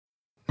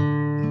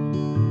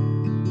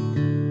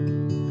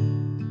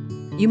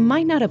You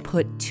might not have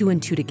put two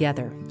and two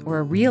together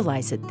or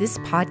realize that this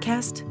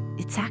podcast,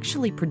 it's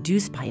actually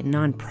produced by a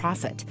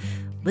nonprofit,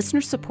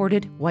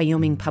 listener-supported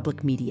Wyoming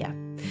Public Media.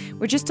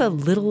 We're just a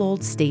little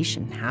old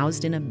station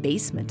housed in a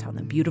basement on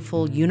the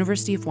beautiful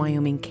University of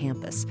Wyoming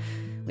campus.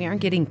 We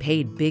aren't getting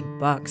paid big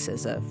bucks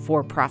as a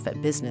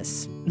for-profit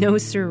business. No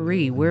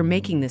siree, we're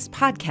making this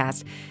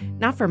podcast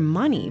not for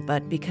money,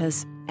 but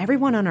because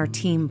everyone on our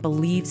team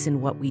believes in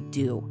what we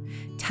do,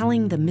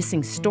 telling the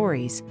missing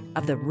stories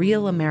of the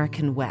real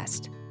American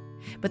West.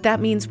 But that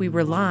means we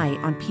rely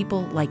on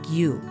people like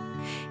you.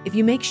 If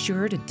you make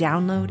sure to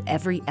download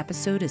every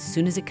episode as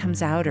soon as it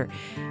comes out, or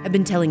have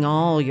been telling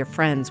all your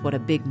friends what a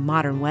big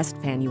Modern West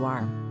fan you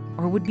are,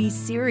 or would be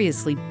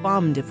seriously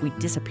bummed if we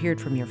disappeared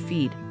from your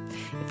feed,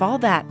 if all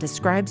that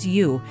describes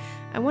you,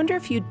 I wonder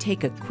if you'd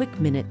take a quick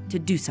minute to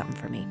do something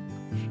for me.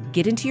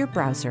 Get into your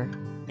browser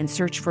and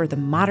search for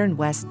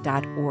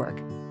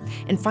themodernwest.org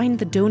and find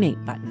the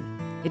donate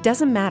button. It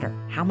doesn't matter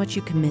how much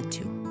you commit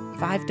to,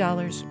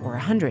 $5 or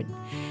 $100.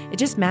 It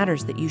just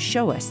matters that you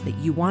show us that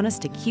you want us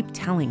to keep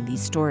telling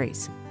these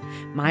stories.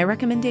 My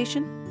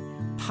recommendation?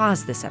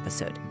 Pause this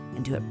episode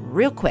and do it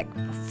real quick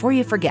before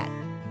you forget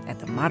at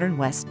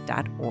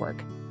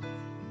themodernwest.org.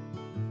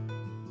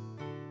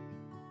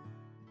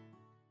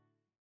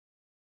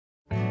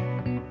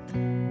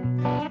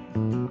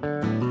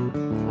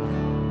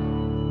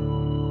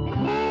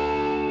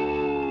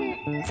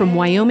 From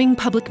Wyoming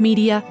Public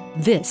Media,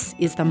 this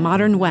is The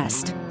Modern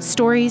West,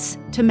 stories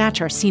to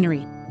match our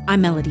scenery. I'm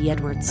Melody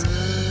Edwards.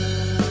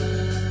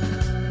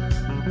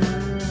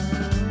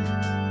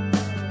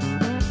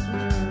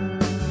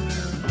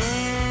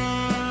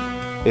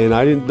 And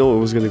I didn't know it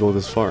was going to go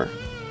this far.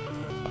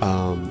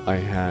 I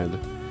had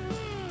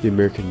the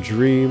American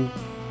dream.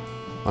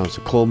 I was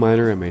a coal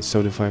miner. I made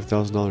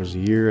 $75,000 a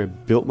year. I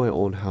built my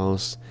own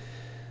house.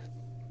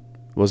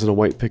 It wasn't a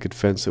white picket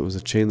fence. It was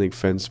a chain link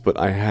fence, but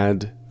I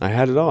had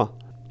it all.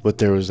 But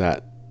there was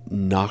that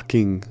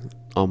knocking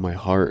on my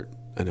heart,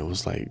 and it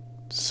was like,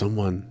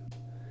 someone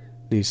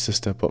needs to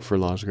step up for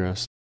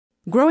Lodgegrass.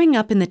 Growing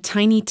up in the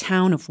tiny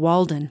town of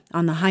Walden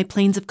on the high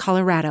plains of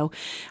Colorado,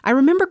 I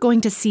remember going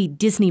to see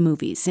Disney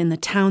movies in the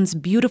town's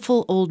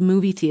beautiful old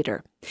movie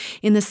theater.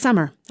 In the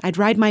summer, I'd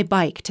ride my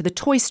bike to the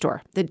toy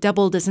store that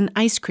doubled as an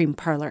ice cream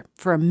parlor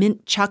for a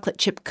mint chocolate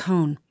chip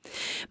cone.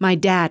 My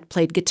dad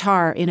played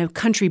guitar in a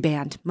country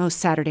band most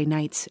Saturday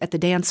nights at the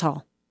dance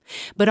hall.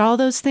 But all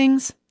those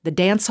things, the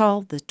dance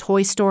hall, the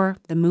toy store,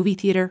 the movie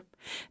theater,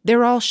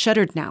 they're all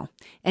shuttered now,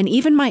 and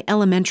even my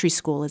elementary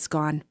school is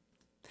gone.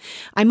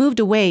 I moved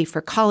away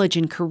for college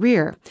and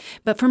career,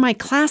 but for my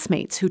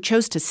classmates who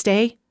chose to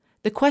stay,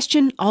 the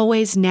question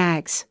always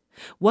nags.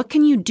 What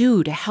can you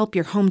do to help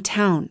your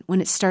hometown when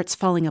it starts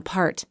falling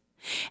apart?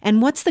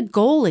 And what's the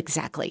goal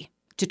exactly?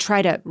 To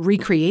try to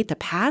recreate the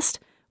past?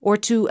 Or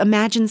to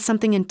imagine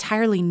something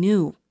entirely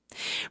new?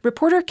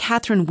 Reporter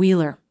Catherine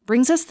Wheeler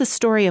brings us the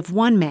story of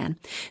one man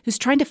who's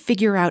trying to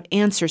figure out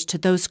answers to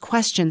those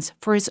questions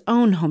for his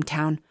own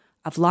hometown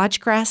of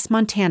Lodgegrass,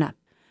 Montana,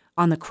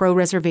 on the Crow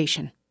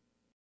Reservation.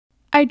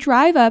 I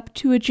drive up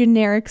to a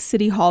generic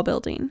city hall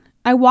building.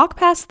 I walk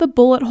past the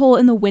bullet hole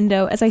in the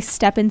window as I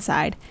step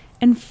inside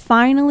and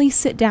finally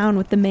sit down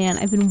with the man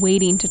I've been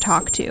waiting to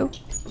talk to.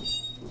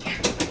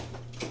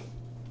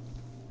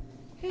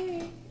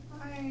 Hey,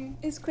 hi.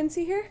 Is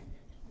Quincy here?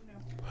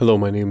 Hello,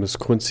 my name is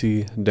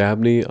Quincy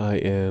Dabney. I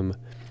am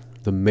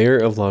the mayor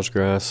of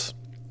Lodgegrass,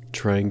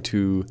 trying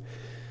to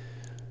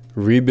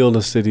rebuild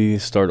a city,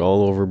 start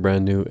all over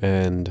brand new,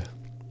 and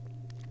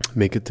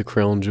make it the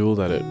crown jewel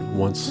that it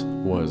once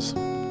was.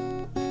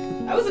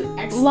 That was an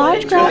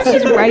excellent Lodgegrass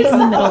is right in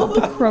the middle of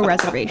the Crow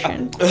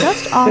Reservation,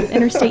 just off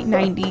Interstate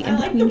 90 in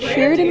between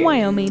Sheridan,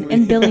 Wyoming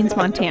and Billings,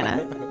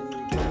 Montana.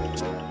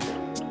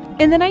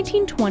 In the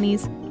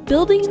 1920s,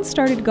 buildings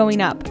started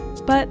going up,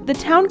 but the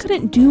town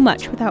couldn't do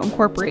much without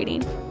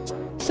incorporating.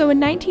 So in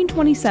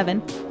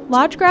 1927,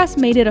 Lodgegrass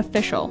made it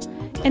official,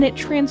 and it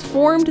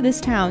transformed this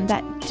town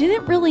that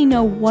didn't really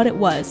know what it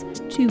was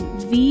to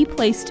the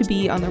place to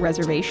be on the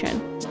reservation.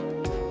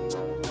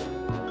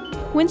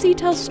 Quincy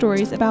tells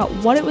stories about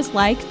what it was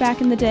like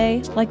back in the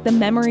day, like the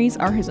memories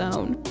are his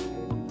own.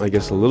 I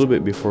guess a little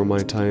bit before my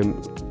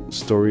time,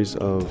 stories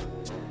of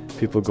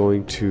people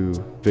going to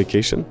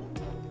vacation.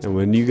 And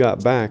when you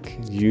got back,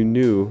 you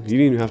knew, you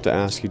didn't even have to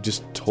ask, you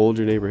just told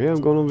your neighbor, hey, I'm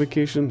going on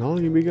vacation, how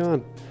long you be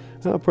gone?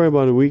 Probably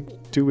about a week,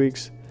 2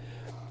 weeks.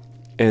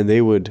 And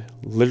they would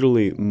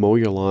literally mow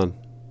your lawn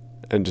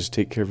and just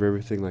take care of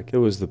everything. Like, it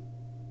was the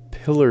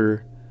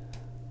pillar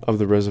of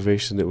the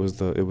reservation. It was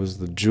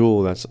the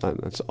jewel. That's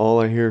all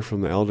I hear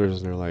from the elders,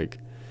 and they're like,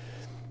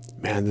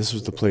 man, this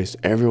was the place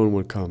everyone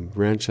would come.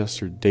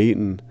 Ranchester,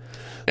 Dayton,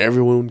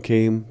 everyone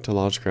came to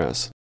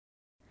Lodgegrass.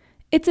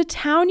 It's a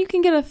town you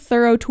can get a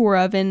thorough tour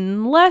of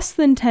in less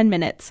than 10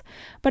 minutes,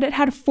 but it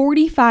had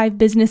 45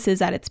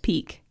 businesses at its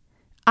peak.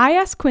 I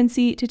asked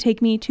Quincy to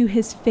take me to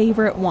his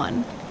favorite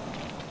one.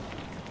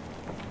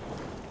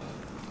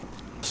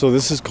 So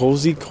this is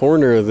Cozy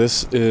Corner.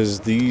 This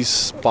is the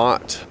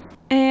spot.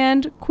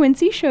 And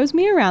Quincy shows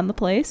me around the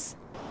place.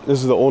 This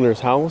is the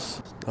owner's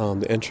house.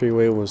 The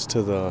entryway was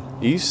to the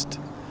east.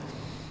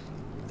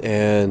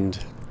 And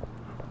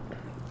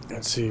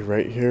let's see,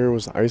 right here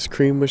was the ice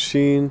cream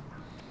machine.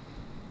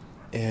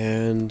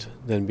 And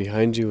then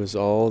behind you was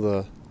all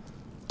the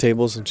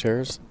tables and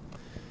chairs.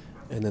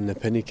 And then the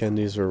penny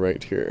candies were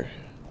right here.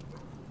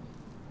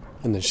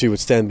 And then she would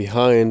stand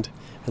behind,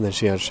 and then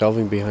she had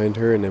shelving behind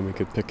her, and then we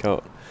could pick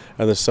out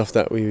other stuff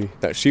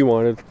that she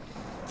wanted.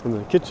 And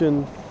the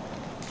kitchen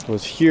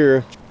was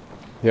here.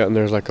 Yeah, and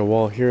there's like a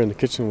wall here, and the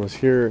kitchen was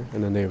here,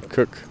 and then they would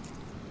cook.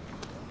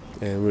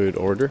 And we would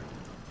order.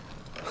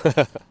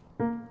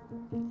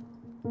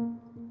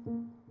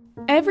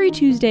 Every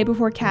Tuesday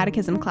before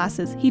catechism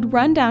classes, he'd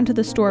run down to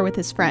the store with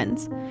his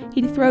friends.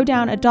 He'd throw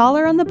down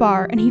 $1 on the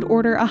bar and he'd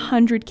order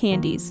 100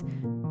 candies.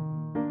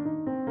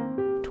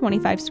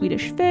 25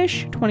 Swedish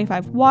fish,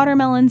 25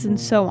 watermelons, and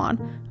so on,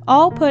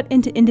 all put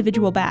into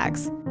individual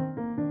bags.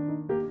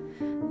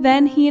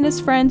 Then he and his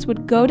friends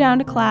would go down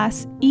to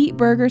class, eat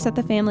burgers at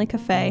the family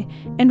cafe,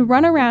 and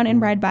run around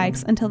and ride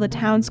bikes until the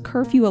town's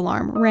curfew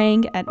alarm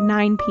rang at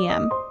 9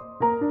 p.m.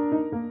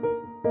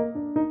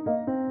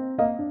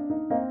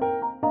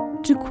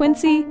 To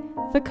Quincy,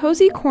 the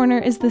Cozy Corner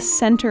is the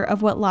center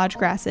of what Lodge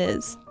Grass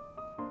is.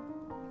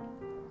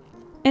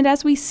 And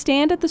as we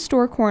stand at the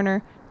store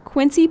corner,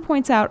 Quincy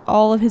points out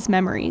all of his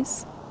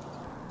memories.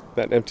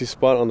 That empty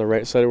spot on the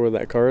right side where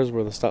that car is,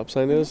 where the stop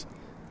sign is,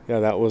 yeah,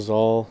 that was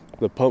all.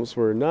 The pumps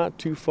were not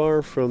too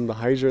far from the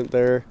hydrant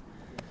there.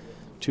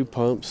 2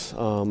 pumps.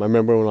 I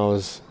remember when I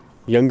was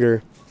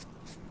younger,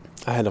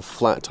 I had a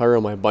flat tire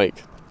on my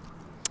bike.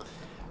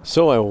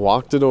 So I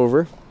walked it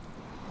over.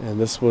 And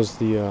this was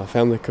the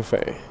family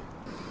cafe.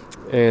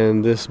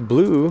 And this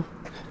blue,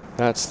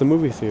 that's the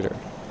movie theater.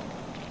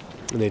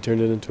 And they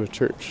turned it into a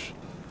church.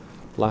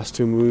 Last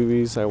 2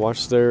 movies I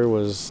watched there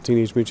was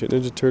Teenage Mutant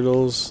Ninja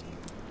Turtles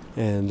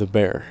and The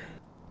Bear.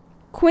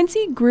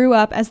 Quincy grew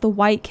up as the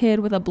white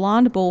kid with a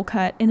blonde bowl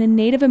cut in a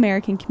Native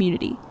American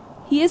community.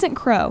 He isn't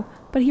Crow,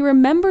 but he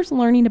remembers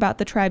learning about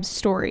the tribe's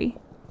story.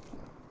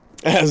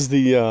 As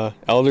the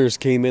elders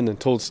came in and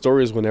told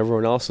stories when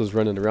everyone else was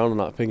running around and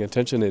not paying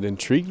attention, it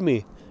intrigued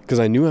me. Because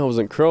I knew I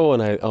wasn't Crow,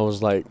 and I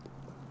was like,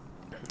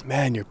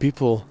 man, your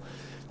people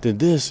did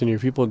this and your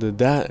people did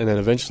that, and then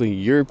eventually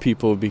your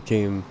people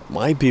became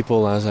my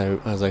people as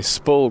I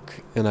spoke,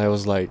 and I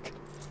was like,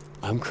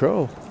 I'm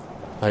Crow.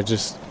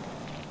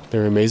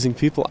 They're amazing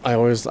people. I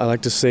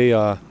like to say,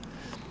 I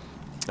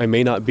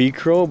may not be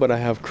Crow, but I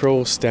have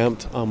Crow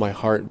stamped on my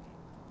heart.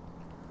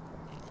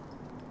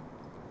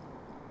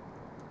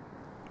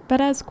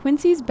 But as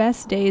Quincy's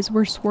best days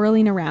were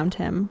swirling around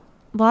him,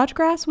 Lodge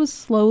Grass was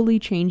slowly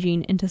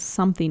changing into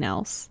something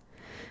else.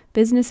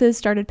 Businesses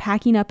started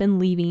packing up and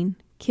leaving.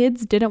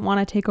 Kids didn't want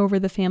to take over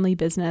the family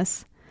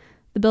business.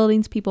 The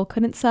buildings people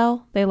couldn't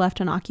sell, they left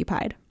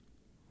unoccupied.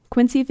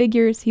 Quincy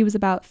figures he was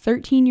about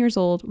 13 years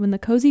old when the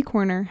Cozy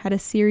Corner had a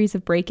series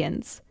of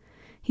break-ins.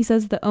 He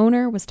says the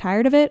owner was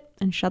tired of it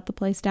and shut the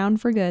place down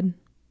for good.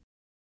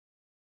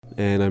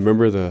 And I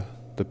remember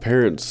the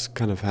parents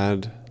kind of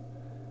had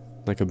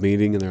like a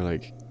meeting, and they're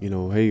like,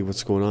 hey,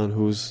 what's going on?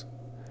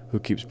 Who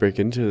keeps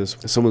breaking into this?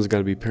 Someone's got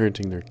to be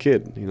parenting their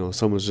kid.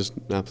 Someone's just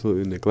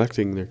absolutely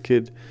neglecting their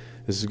kid.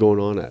 This is going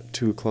on at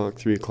 2 o'clock,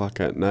 3 o'clock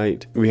at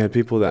night. We had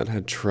people that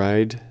had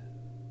tried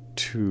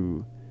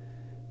to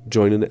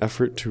join in the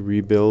effort to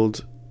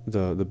rebuild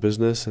the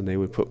business, and they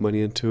would put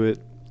money into it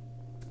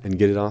and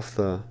get it off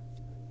the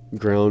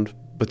ground,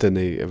 but then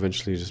they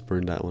eventually just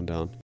burned that one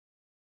down.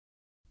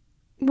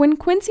 When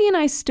Quincy and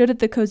I stood at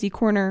the Cozy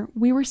Corner,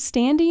 we were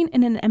standing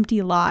in an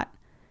empty lot.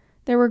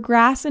 There were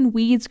grass and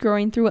weeds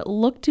growing through what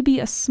looked to be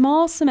a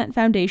small cement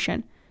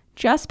foundation.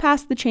 Just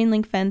past the chain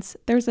link fence,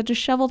 there's a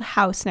disheveled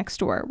house next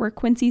door where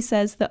Quincy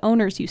says the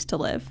owners used to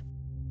live.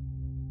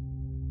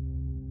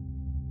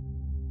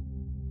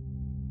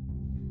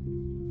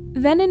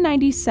 Then in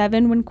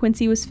 '97, when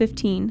Quincy was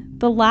 15,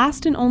 the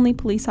last and only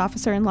police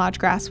officer in Lodge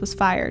Grass was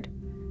fired.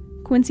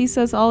 Quincy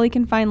says all he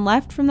can find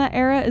left from that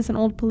era is an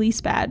old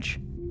police badge.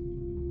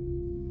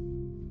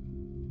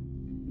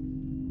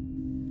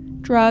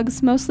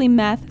 Drugs, mostly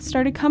meth,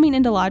 started coming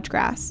into Lodge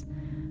Grass.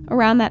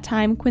 Around that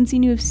time, Quincy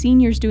knew of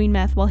seniors doing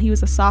meth while he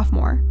was a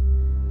sophomore.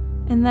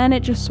 And then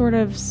it just sort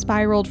of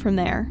spiraled from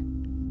there.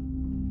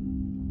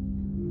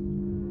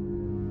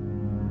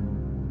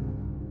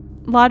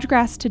 Lodge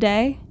Grass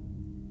today?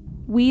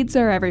 Weeds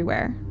are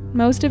everywhere.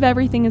 Most of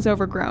everything is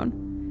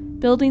overgrown.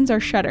 Buildings are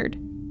shuttered.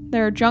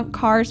 There are junk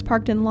cars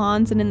parked in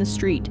lawns and in the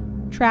street.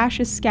 Trash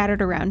is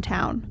scattered around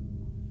town.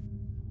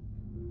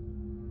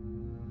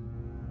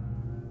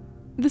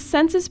 The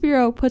Census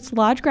Bureau puts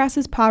Lodge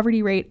Grass's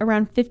poverty rate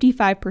around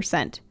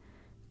 55%.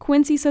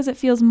 Quincy says it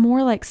feels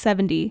more like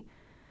 70%.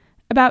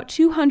 About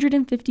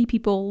 250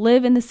 people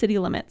live in the city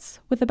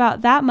limits, with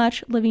about that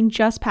much living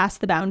just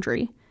past the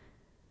boundary.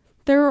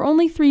 There are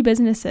only 3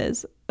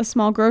 businesses, a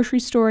small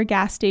grocery store,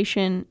 gas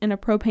station, and a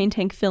propane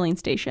tank filling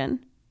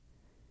station.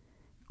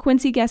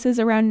 Quincy guesses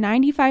around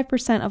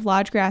 95% of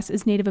Lodge Grass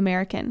is Native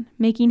American,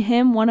 making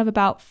him one of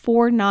about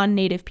 4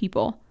 non-Native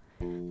people.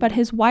 but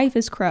his wife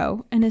is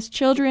Crow, and his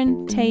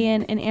children,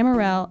 Tayan and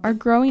Amarel, are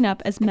growing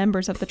up as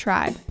members of the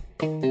tribe.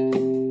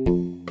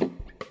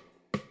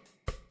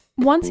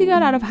 Once he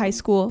got out of high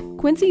school,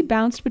 Quincy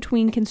bounced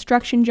between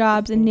construction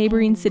jobs in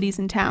neighboring cities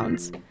and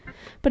towns.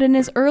 But in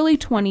his early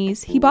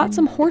 20s, he bought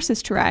some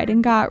horses to ride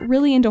and got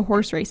really into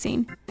horse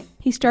racing.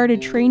 He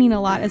started training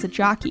a lot as a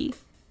jockey.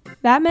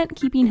 That meant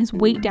keeping his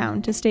weight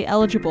down to stay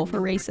eligible for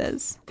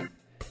races.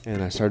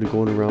 And I started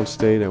going around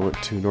state. I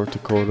went to North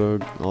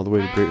Dakota, all the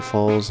way to Great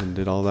Falls, and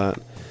did all that.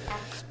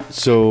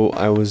 So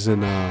I was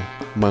in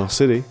Miles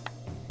City,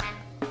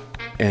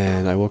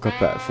 and I woke up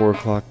at 4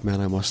 o'clock.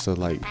 Man, I must have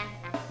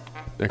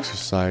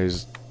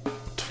exercised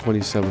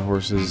 27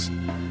 horses.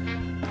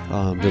 Did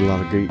a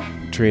lot of great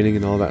training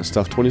and all that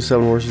stuff.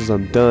 27 horses,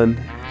 I'm done,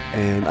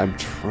 and I'm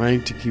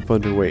trying to keep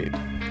underweight.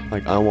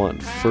 I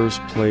want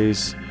first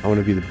place. I want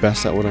to be the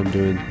best at what I'm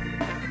doing.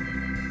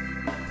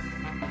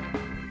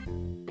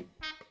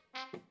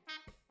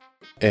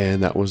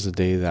 And that was the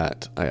day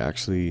that I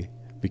actually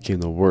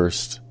became the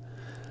worst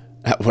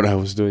at what I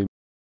was doing.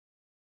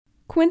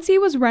 Quincy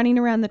was running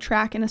around the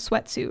track in a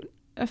sweatsuit.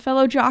 A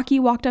fellow jockey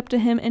walked up to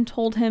him and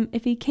told him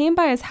if he came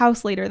by his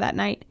house later that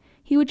night,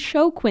 he would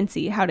show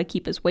Quincy how to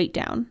keep his weight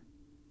down.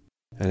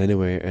 And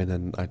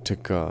then I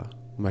took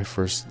my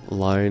first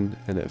line,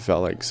 and it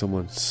felt like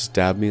someone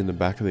stabbed me in the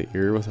back of the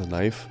ear with a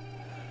knife.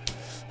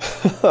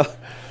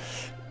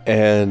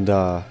 And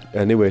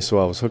anyway, so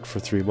I was hooked for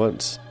 3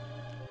 months,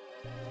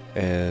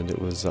 and it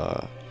was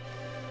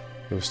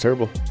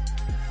terrible.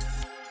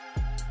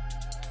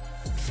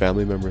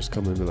 Family members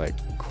come and be like,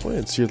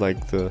 "Quince, you're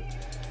like the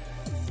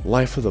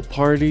life of the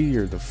party.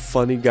 You're the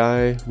funny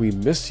guy. We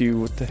miss you.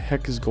 What the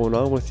heck is going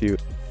on with you?"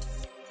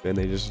 And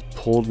they just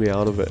pulled me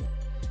out of it.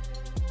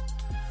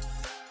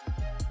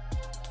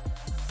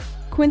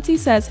 Quincy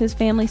says his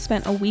family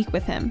spent a week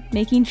with him,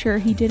 making sure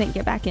he didn't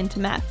get back into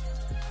meth.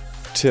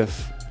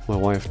 Tiff, my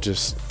wife,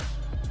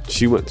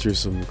 she went through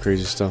some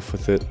crazy stuff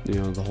with it,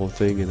 the whole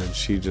thing, and then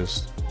she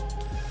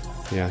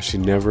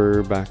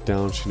never backed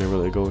down. She never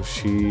let go.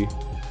 She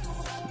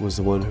was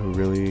the one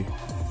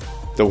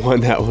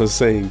that was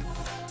saying,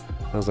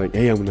 I was like,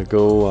 "Hey, I'm gonna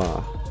go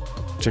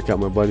check out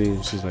my buddy,"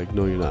 and she's like,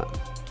 "No, you're not."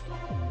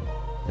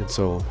 And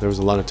so there was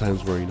a lot of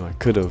times where I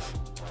could have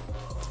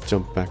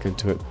jumped back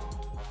into it.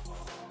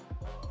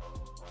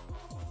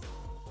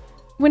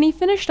 When he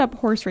finished up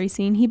horse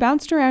racing, he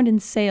bounced around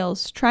in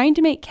sales, trying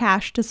to make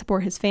cash to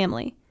support his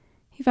family.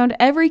 He found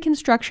every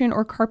construction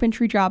or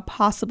carpentry job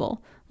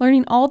possible,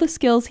 learning all the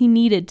skills he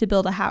needed to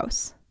build a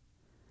house.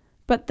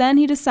 But then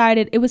he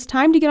decided it was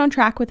time to get on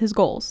track with his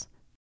goals.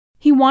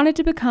 He wanted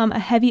to become a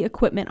heavy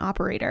equipment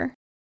operator.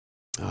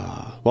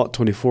 At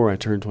 24, I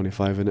turned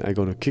 25, and I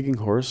go to Kicking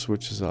Horse,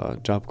 which is a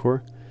Job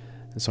Corps.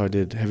 And so I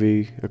did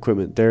heavy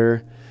equipment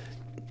there.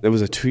 It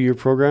was a 2-year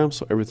program,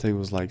 so everything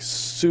was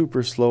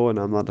super slow, and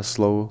I'm not a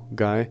slow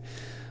guy.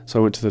 So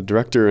I went to the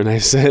director and I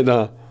said,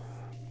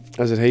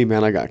 "Hey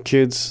man, I got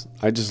kids.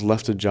 I just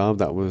left a job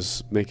that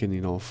was making,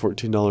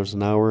 $14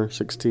 an hour,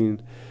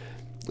 16.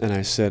 And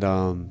I said,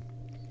 I'm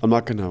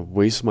not going to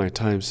waste my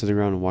time sitting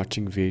around and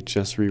watching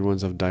VHS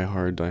reruns of Die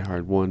Hard, Die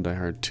Hard 1, Die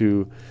Hard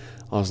 2.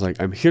 I was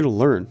like, I'm here to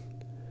learn.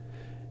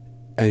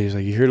 And he's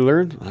like, "You here to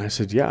learn?" And I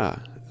said, "Yeah.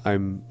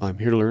 I'm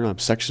here to learn. I'm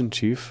section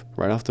chief."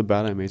 Right off the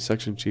bat, I made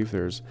section chief.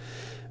 There's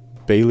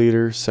bay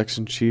leader,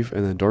 section chief,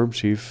 and then dorm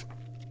chief.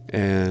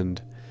 And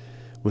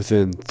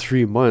within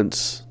 3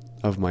 months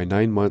of my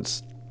 9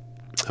 months,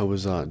 I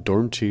was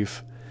dorm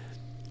chief.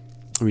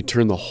 We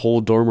turned the whole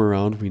dorm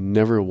around. We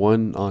never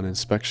won on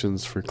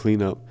inspections for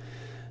cleanup.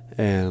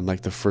 And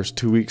the first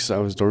 2 weeks I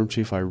was dorm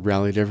chief, I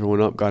rallied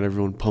everyone up, got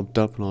everyone pumped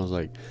up, and I was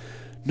like,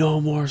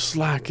 "No more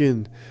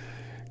slacking.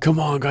 Come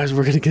on, guys,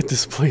 we're going to get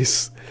this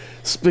place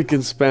spick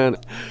and span."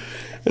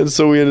 And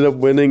so we ended up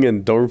winning,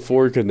 and Dorm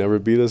 4 could never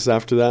beat us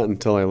after that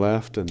until I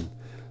left. And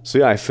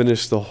so, I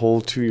finished the whole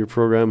 2-year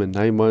program in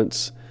 9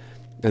 months.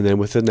 And then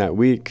within that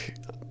week,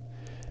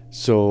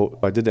 so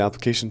I did the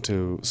application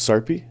to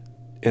Sarpy,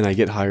 and I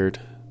get hired.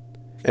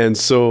 And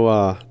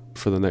so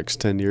for the next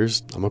 10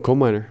 years, I'm a coal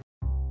miner.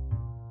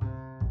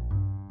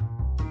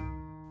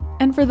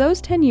 And for those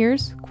 10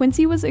 years,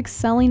 Quincy was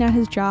excelling at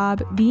his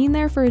job, being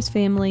there for his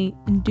family,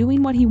 and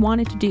doing what he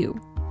wanted to do.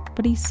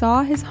 But he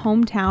saw his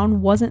hometown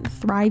wasn't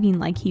thriving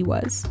like he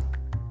was.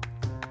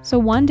 So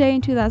one day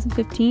in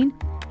 2015,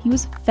 he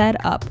was fed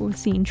up with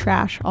seeing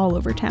trash all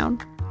over town.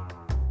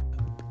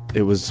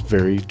 It was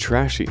very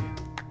trashy.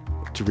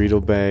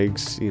 Dorito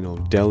bags,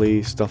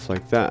 deli, stuff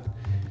like that.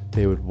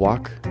 They would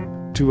walk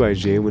to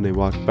IGA. When they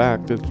walked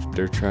back,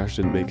 their trash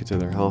didn't make it to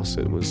their house.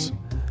 It was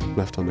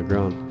left on the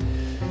ground.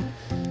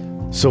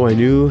 So I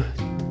knew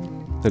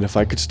that if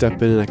I could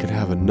step in and I could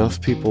have enough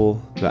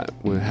people that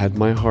had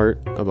my heart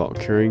about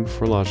caring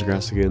for Lodge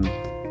Grass again,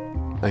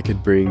 I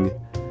could bring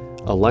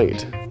a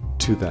light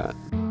to that.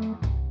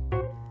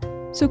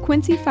 So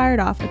Quincy fired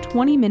off a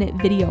 20-minute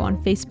video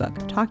on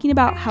Facebook talking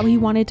about how he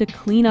wanted to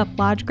clean up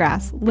Lodge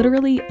Grass,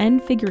 literally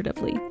and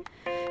figuratively.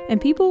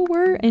 And people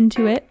were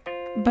into it,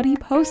 but he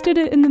posted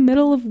it in the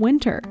middle of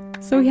winter.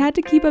 so he had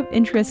to keep up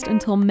interest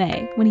until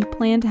May, when he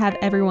planned to have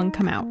everyone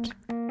come out.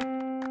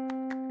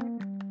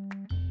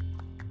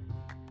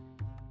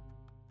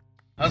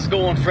 How's it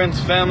going, friends,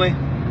 family?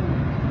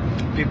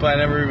 People I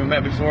never even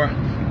met before.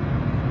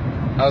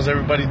 How's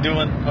everybody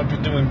doing? Hope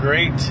you're doing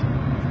great.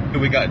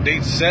 We got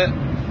dates set.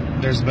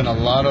 There's been a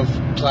lot of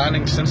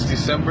planning since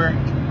December.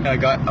 I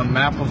got a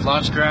map of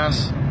Lodge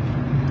Grass.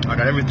 I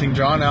got everything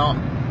drawn out.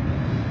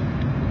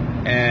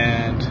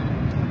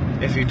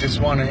 And if you just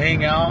want to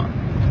hang out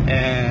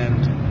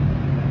and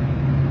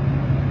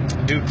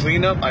do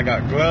cleanup, I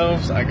got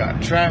gloves, I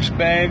got trash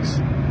bags.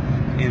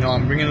 You know,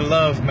 I'm bringing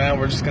love, man.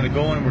 We're just going to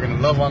go in, we're going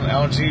to love on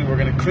algae, we're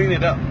going to clean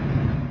it up.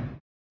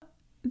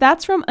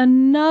 That's from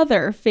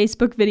another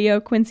Facebook video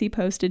Quincy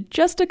posted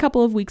just a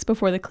couple of weeks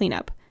before the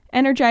cleanup,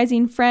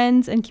 energizing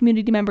friends and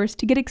community members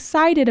to get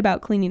excited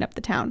about cleaning up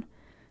the town.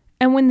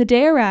 And when the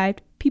day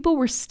arrived, people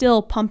were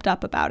still pumped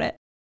up about it.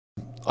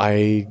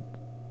 I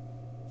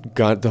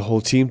got the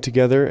whole team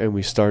together and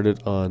we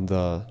started on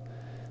the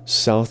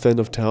south end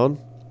of town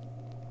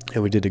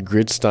and we did a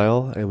grid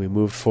style and we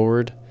moved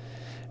forward,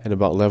 and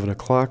about 11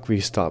 o'clock we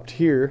stopped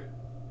here.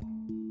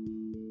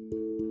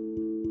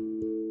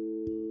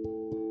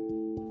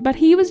 But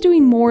he was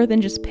doing more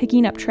than just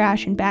picking up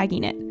trash and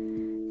bagging it.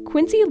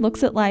 Quincy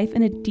looks at life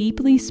in a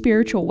deeply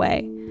spiritual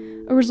way,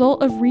 a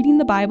result of reading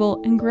the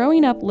Bible and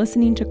growing up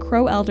listening to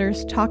Crow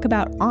elders talk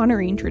about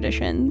honoring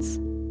traditions.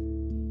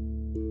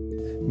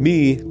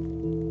 Me,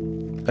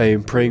 I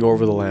am praying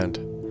over the land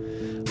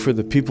for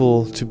the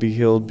people to be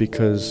healed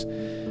because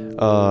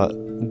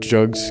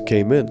drugs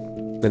came in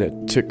and it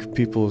took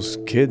people's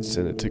kids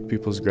and it took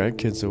people's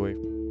grandkids away.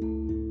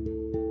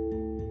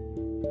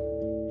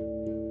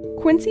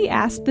 Quincy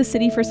asked the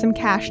city for some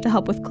cash to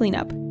help with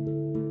cleanup.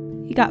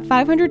 He got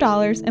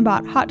 $500 and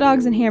bought hot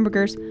dogs and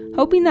hamburgers,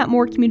 hoping that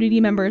more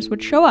community members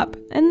would show up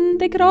and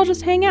they could all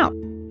just hang out.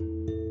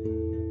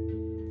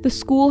 The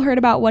school heard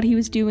about what he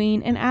was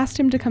doing and asked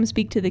him to come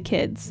speak to the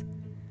kids.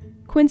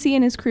 Quincy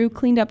and his crew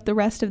cleaned up the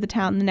rest of the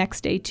town the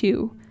next day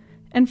too.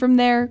 And from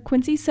there,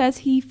 Quincy says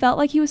he felt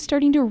like he was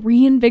starting to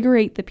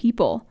reinvigorate the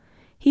people.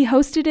 He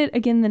hosted it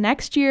again the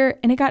next year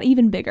and it got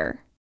even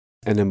bigger.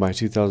 And then by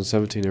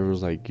 2017, everyone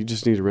was like, you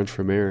just need to run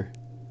for mayor.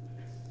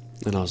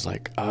 And I was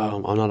like,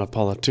 I'm not a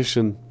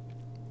politician.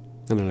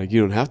 And they're like,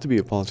 you don't have to be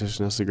a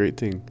politician. That's a great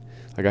thing.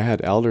 Like, I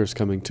had elders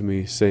coming to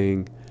me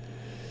saying,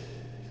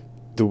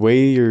 the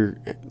way you're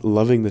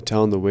loving the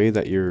town, the way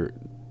that you're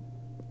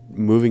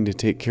moving to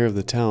take care of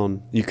the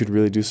town, you could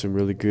really do some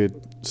really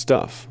good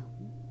stuff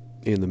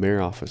in the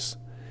mayor office.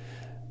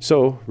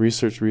 So,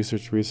 research.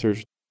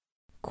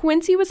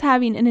 Quincy was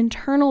having an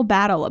internal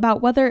battle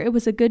about whether it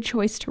was a good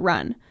choice to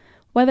run,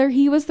 whether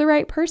he was the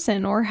right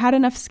person or had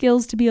enough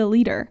skills to be a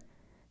leader.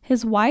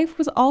 His wife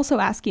was also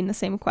asking the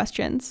same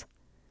questions.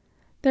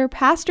 Their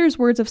pastor's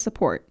words of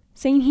support,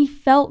 saying he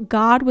felt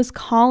God was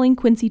calling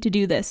Quincy to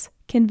do this,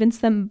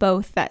 convinced them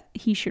both that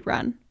he should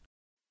run.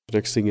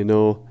 Next thing you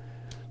know,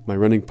 my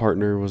running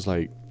partner was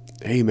like,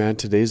 hey man,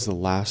 today's the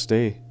last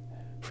day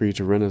for you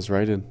to run as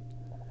write-in.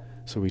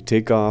 So we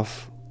take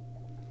off,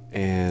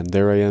 and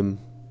there I am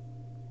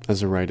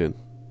as a write-in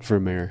for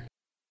mayor.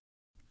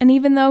 And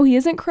even though he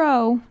isn't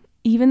Crow,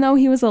 even though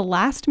he was a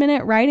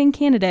last-minute write-in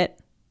candidate,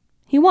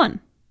 he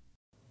won.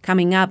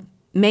 Coming up,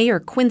 Mayor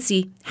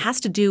Quincy has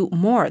to do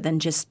more than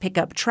just pick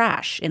up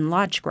trash in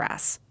Lodge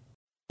Grass.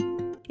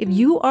 If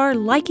you are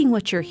liking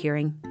what you're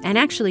hearing, and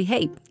actually,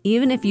 hey,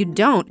 even if you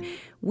don't,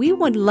 we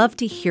would love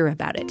to hear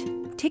about it.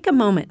 Take a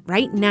moment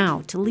right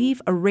now to leave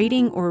a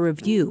rating or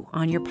review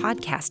on your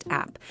podcast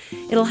app.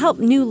 It'll help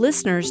new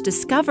listeners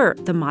discover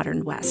the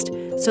modern West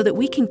so that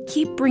we can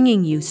keep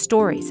bringing you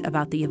stories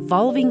about the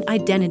evolving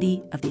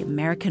identity of the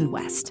American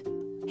West.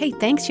 Hey,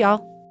 thanks,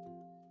 y'all.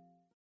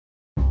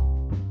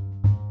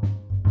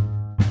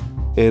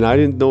 And I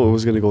didn't know it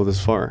was going to go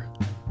this far.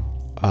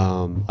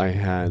 I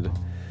had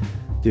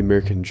the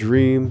American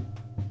dream.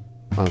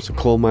 I was a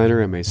coal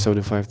miner. I made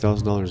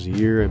 $75,000 a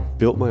year. I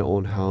built my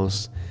own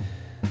house.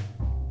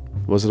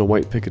 It wasn't a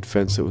white picket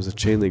fence. It was a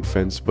chain link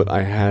fence. But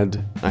I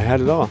had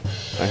it all.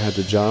 I had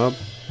the job.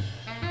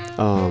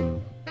 I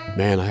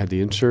had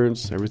the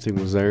insurance. Everything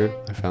was there.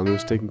 My family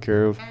was taken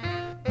care of.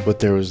 But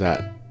there was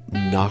that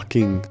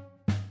knocking.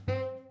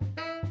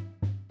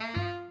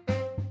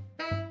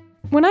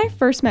 When I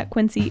first met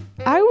Quincy,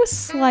 I was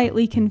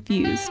slightly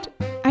confused.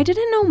 I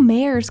didn't know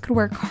mayors could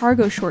wear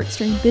cargo shorts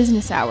during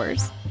business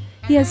hours.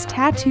 He has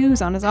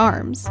tattoos on his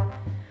arms.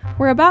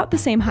 We're about the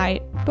same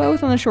height,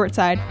 both on the short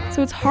side,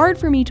 so it's hard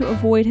for me to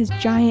avoid his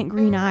giant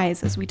green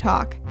eyes as we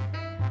talk.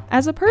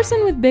 As a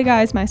person with big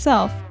eyes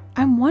myself,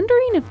 I'm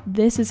wondering if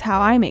this is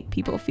how I make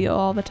people feel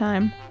all the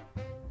time.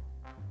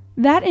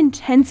 That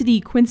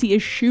intensity Quincy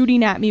is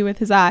shooting at me with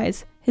his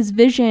eyes, his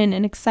vision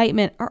and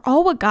excitement are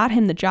all what got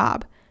him the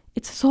job.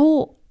 It's his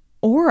whole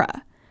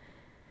aura.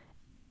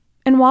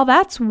 And while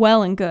that's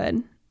well and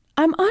good,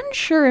 I'm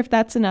unsure if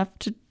that's enough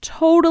to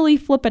totally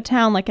flip a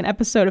town like an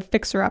episode of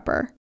Fixer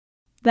Upper.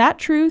 That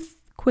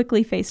truth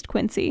quickly faced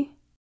Quincy.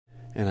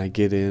 And I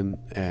get in,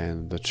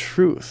 and the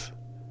truth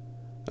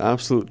The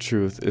absolute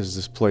truth is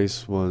this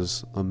place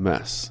was a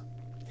mess.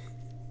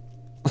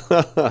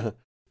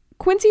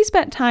 Quincy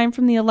spent time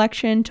from the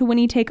election to when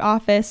he take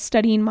office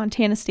studying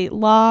Montana state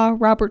law,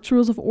 Robert's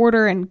Rules of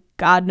Order, and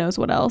God knows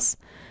what else.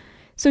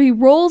 So he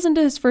rolls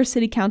into his first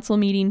city council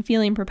meeting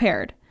feeling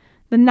prepared.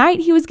 The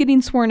night he was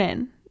getting sworn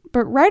in.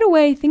 But right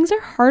away, things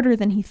are harder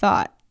than he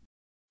thought.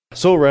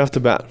 So right off the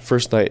bat,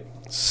 first night,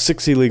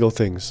 6 illegal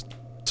things.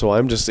 So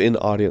I'm just in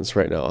audience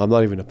right now. I'm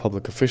not even a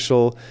public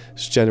official.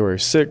 It's January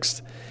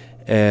 6th.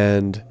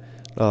 And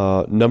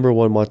number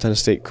 1 Montana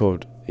State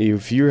Code.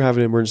 If you have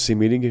an emergency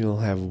meeting, you'll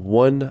have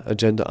 1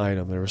 agenda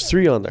item. There was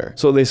 3 on there.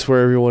 So they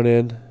swear everyone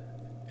in.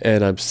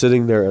 And I'm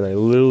sitting there and I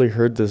literally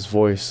heard this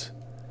voice.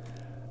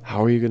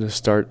 How are you going to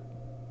start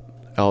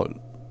out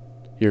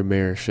your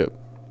mayorship?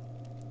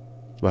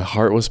 My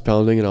heart was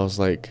pounding and I was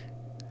like,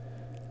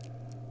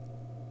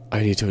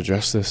 I need to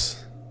address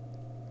this.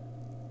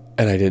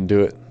 And I didn't do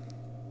it.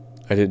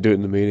 I didn't do it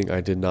in the meeting.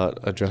 I did not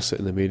address it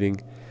in the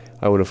meeting.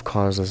 I would have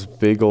caused this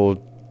big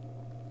old...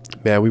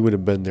 Man, we would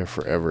have been there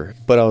forever.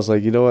 But I was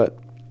like, you know what?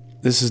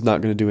 This is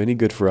not going to do any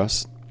good for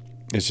us.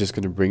 It's just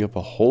going to bring up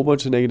a whole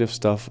bunch of negative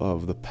stuff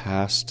of the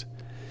past.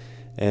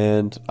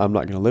 And I'm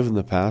not going to live in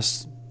the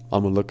past.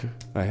 I'm going to look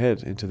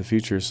ahead into the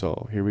future.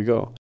 So here we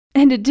go.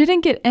 And it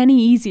didn't get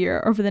any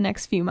easier over the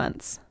next few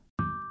months.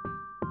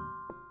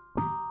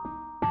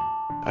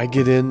 I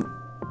get in,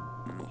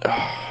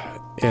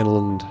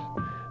 and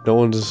no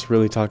one's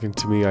really talking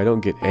to me. I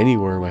don't get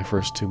anywhere in my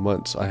first 2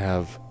 months. I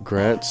have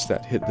grants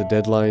that hit the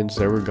deadlines.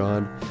 They were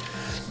gone.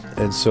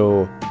 And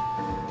so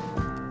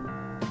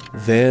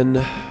then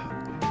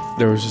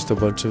there was just a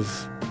bunch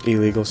of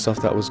illegal stuff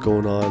that was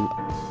going on.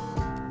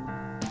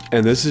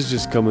 And this is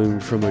just coming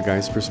from a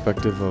guy's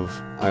perspective of,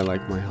 I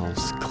like my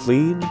house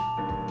clean.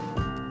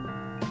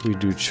 We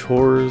do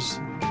chores.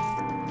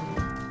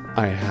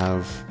 I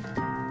have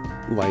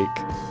like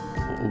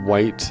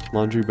white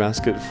laundry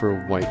basket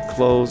for white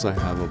clothes. I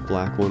have a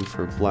black one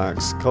for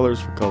blacks, colors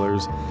for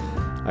colors.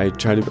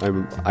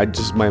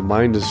 My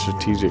mind is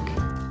strategic.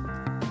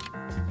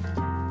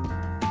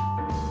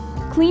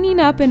 Cleaning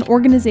up and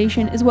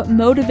organization is what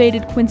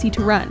motivated Quincy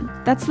to run.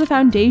 That's the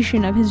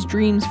foundation of his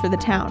dreams for the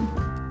town.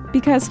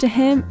 Because to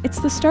him,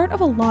 it's the start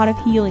of a lot of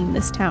healing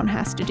this town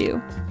has to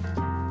do.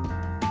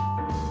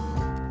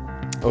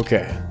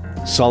 Okay,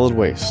 solid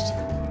waste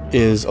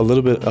is a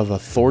little bit of a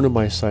thorn in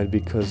my side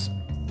because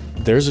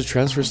there's a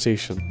transfer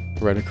station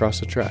right across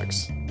the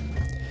tracks.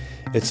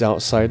 It's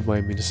outside my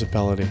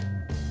municipality.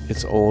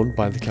 It's owned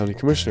by the county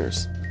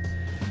commissioners.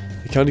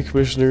 The county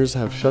commissioners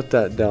have shut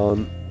that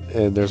down,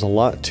 and there's a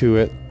lot to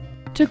it.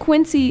 To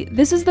Quincy,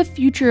 this is the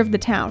future of the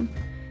town.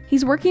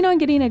 He's working on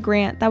getting a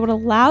grant that would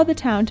allow the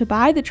town to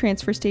buy the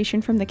transfer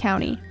station from the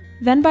county,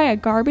 then buy a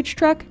garbage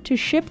truck to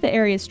ship the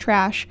area's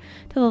trash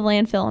to the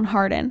landfill in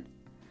Hardin.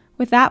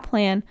 With that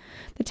plan,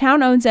 the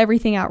town owns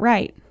everything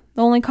outright.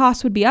 The only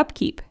cost would be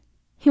upkeep.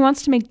 He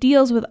wants to make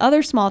deals with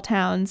other small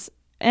towns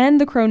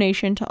and the Crow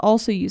Nation to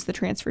also use the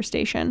transfer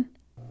station.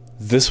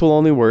 This will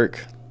only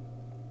work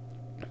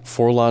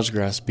for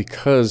Lodgegrass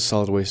because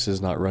solid waste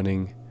is not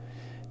running.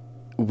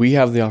 We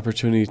have the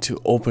opportunity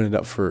to open it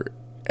up for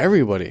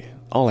everybody.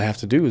 All I have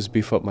to do is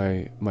beef up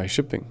my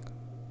shipping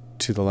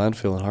to the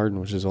landfill in Hardin,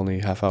 which is only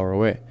a half hour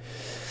away.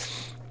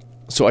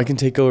 So I can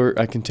take care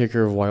of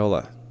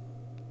Wyola.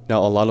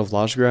 Now, a lot of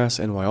Lodgegrass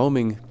and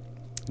Wyoming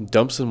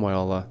dumps in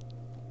Wyola,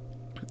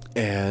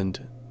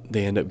 and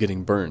they end up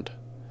getting burned.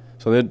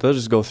 So they'll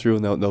just go through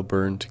and they'll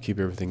burn to keep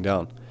everything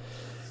down.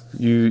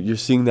 You're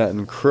seeing that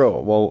in Crow.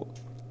 Well,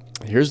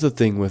 here's the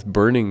thing with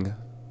burning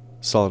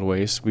solid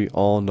waste. We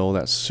all know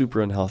that's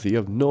super unhealthy. You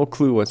have no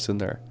clue what's in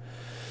there.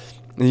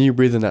 And you're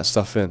breathing that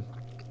stuff in.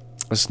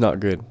 It's not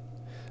good.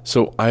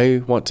 So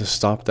I want to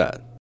stop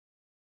that.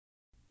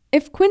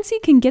 If Quincy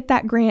can get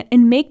that grant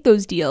and make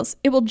those deals,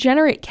 it will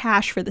generate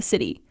cash for the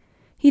city.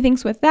 He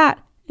thinks with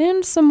that,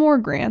 and some more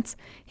grants,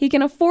 he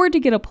can afford to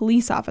get a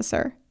police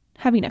officer.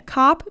 Having a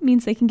cop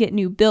means they can get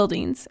new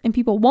buildings, and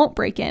people won't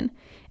break in.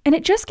 And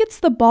it just gets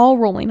the ball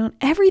rolling on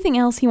everything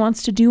else he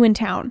wants to do in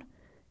town.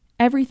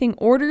 Everything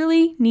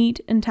orderly,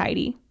 neat, and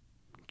tidy.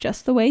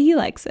 Just the way he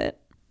likes it.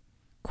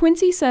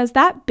 Quincy says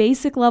that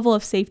basic level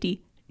of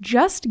safety,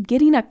 just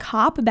getting a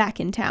cop back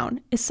in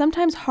town, is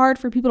sometimes hard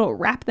for people to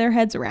wrap their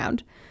heads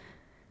around.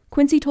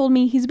 Quincy told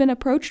me he's been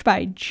approached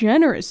by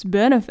generous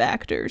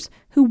benefactors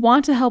who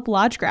want to help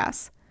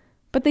Lodgegrass,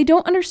 but they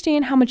don't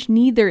understand how much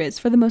need there is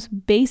for the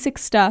most basic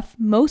stuff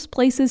most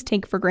places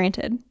take for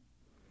granted.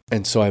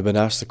 And so I've been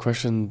asked the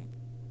question,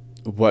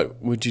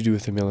 what would you do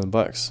with $1 million?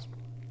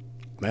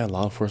 Man,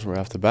 law enforcement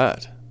right off the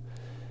bat.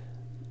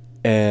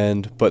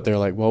 But they're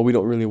like, well, we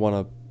don't really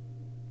want to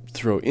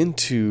throw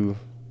into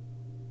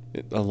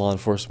a law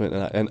enforcement,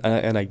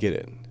 and I get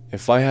it.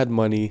 If I had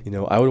money,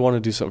 I would want to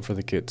do something for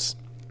the kids.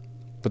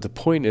 But the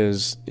point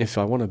is, if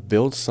I want to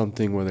build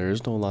something where there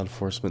is no law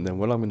enforcement, then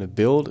what I'm going to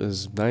build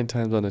is 9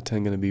 times out of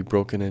 10 going to be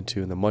broken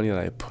into, and the money that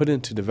I put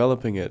into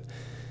developing it,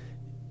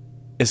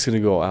 it's going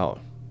to go out.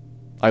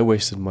 I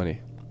wasted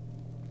money.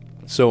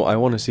 So I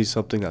want to see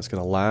something that's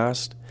going to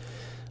last.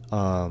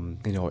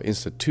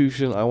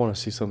 institution. I want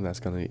to see something that's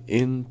going to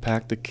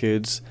impact the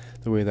kids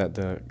the way that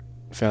the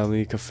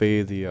family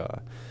cafe, the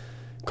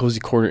Cozy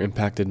Corner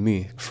impacted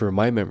me for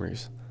my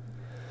memories.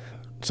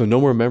 So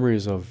no more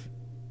memories of,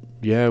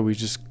 we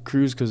just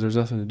cruise because there's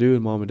nothing to do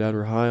and mom and dad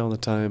were high all the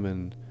time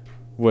and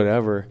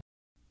whatever.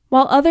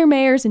 While other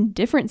mayors in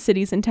different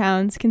cities and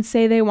towns can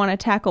say they want to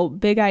tackle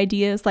big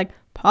ideas like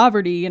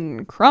poverty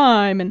and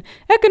crime and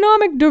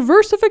economic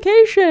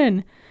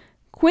diversification,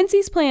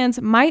 Quincy's plans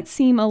might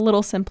seem a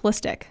little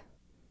simplistic,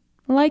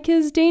 like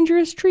his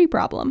dangerous tree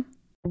problem.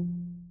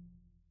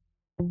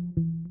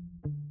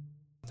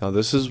 Now,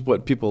 this is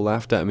what people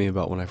laughed at me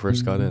about when I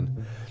first got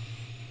in.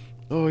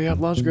 Oh, yeah,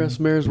 Lodge Grass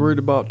Mayor's worried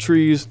about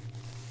trees.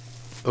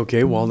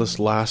 Okay, well, this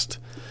last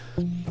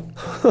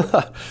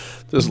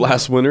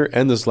winter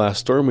and this last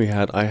storm we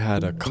had, I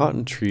had a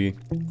cotton tree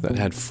that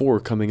had 4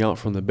 coming out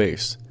from the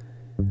base.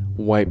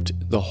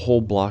 Wiped the whole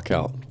block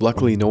out.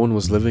 Luckily, no one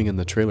was living in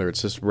the trailer.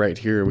 It's just right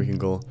here. We can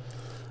go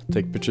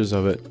take pictures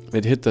of it.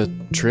 It hit the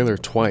trailer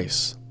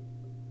twice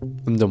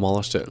and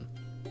demolished it.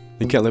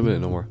 You can't live in it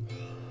no more.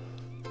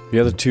 The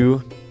other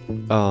 2,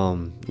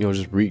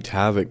 just wreaked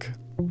havoc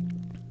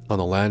on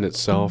the land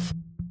itself.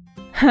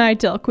 I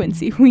tell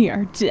Quincy we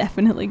are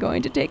definitely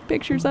going to take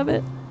pictures of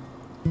it.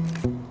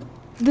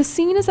 The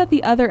scene is at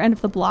the other end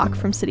of the block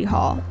from City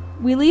Hall.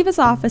 We leave his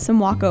office and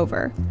walk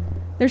over.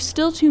 There's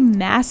still 2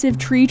 massive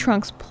tree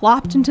trunks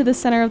plopped into the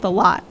center of the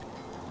lot.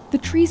 The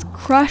trees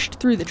crushed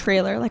through the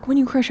trailer like when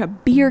you crush a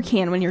beer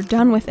can when you're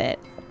done with it.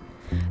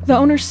 The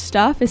owner's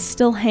stuff is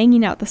still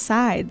hanging out the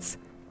sides.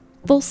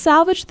 They'll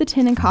salvage the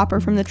tin and copper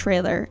from the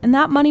trailer, and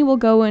that money will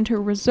go into a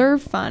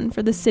reserve fund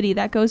for the city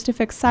that goes to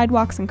fix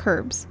sidewalks and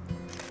curbs.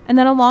 And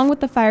then along with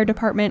the fire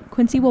department,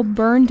 Quincy will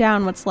burn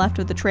down what's left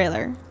of the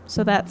trailer,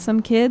 so that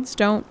some kids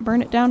don't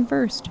burn it down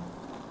first.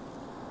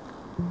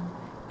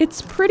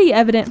 It's pretty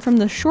evident from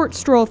the short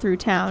stroll through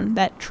town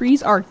that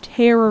trees are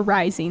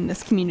terrorizing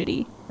this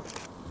community.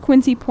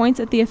 Quincy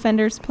points at the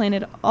offenders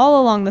planted all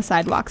along the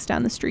sidewalks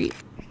down the street.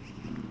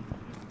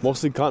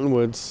 Mostly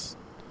cottonwoods.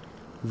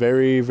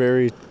 Very,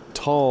 very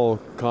tall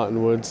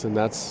cottonwoods, and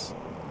that's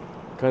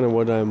kind of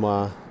what I'm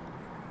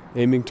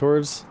aiming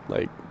towards,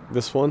 like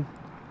this one.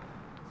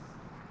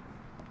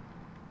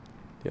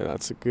 Yeah,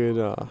 that's a good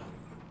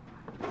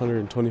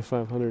 125,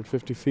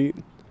 150 feet.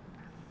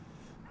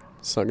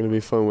 It's not going to be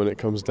fun when it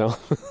comes down.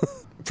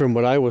 From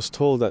what I was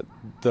told, that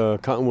the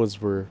cottonwoods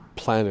were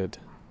planted.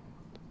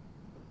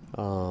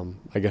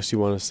 I guess you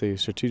want to say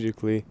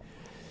strategically.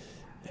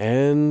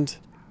 And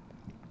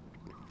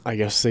I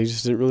guess they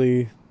just didn't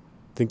really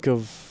think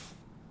of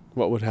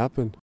what would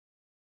happen.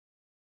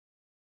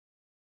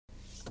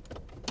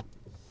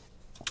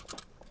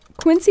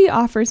 Quincy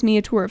offers me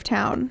a tour of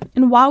town,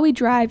 and while we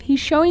drive, he's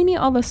showing me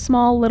all the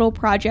small little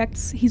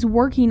projects he's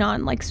working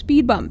on, like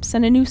speed bumps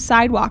and a new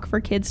sidewalk for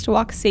kids to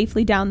walk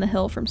safely down the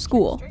hill from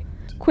school.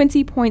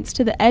 Quincy points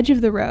to the edge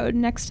of the road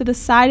next to the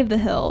side of the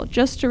hill,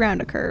 just around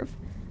a curve.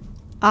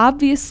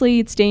 Obviously,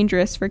 it's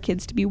dangerous for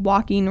kids to be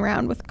walking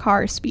around with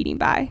cars speeding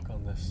by.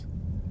 On this.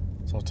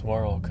 So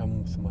tomorrow I'll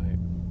come with my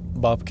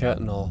Bobcat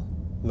and I'll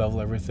level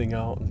everything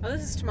out. Oh,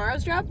 this is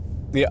tomorrow's job?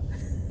 Yeah,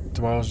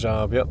 tomorrow's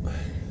job, yep.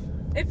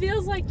 It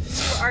feels like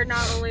you are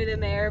not only the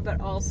mayor,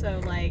 but also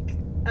like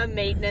a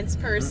maintenance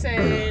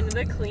person,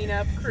 the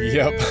cleanup crew.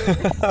 Yep.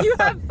 You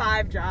have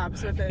 5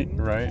 jobs within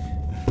right.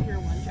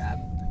 your one job.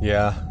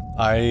 Yeah,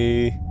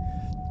 I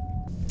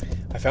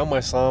found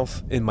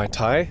myself in my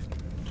tie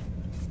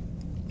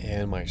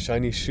and my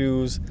shiny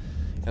shoes,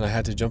 and I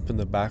had to jump in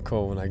the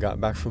backhoe when I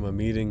got back from a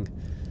meeting,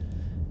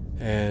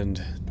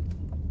 and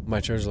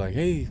my chair's like,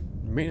 hey,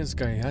 maintenance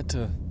guy had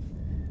to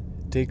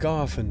take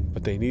off,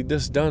 but they need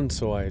this done,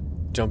 so I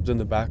jumped in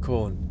the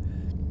backhoe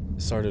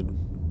and started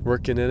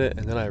working in it,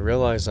 and then I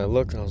realized, I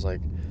looked and I was like,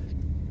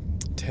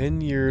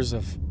 10 years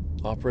of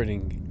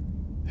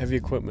operating heavy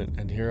equipment,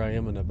 and here I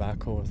am in a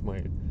backhoe with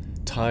my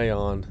tie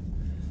on.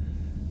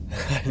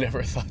 I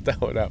never thought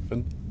that would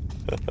happen.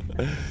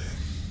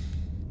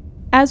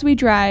 As we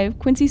drive,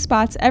 Quincy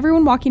spots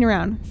everyone walking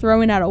around,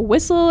 throwing out a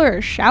whistle or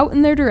a shout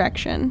in their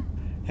direction.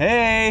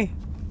 Hey!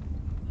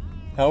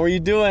 How are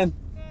you doing?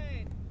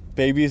 Good.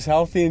 Baby's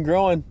healthy and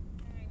growing.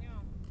 I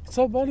know. What's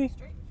up, buddy?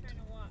 Straight trying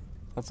to walk.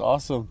 That's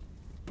awesome.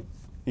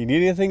 You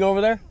need anything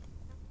over there?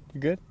 You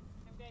good?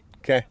 I'm good.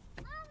 Okay.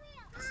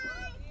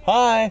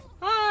 Hi!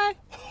 Hi.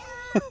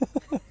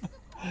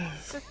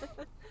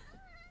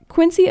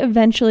 Quincy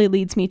eventually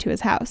leads me to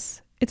his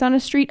house. It's on a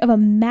street of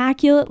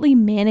immaculately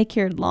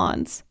manicured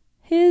lawns.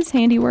 His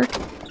handiwork.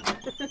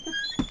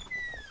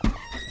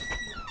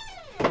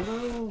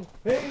 Hello.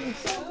 Hey,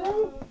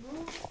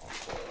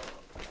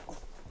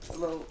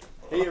 hello.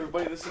 Hey,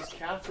 everybody, this is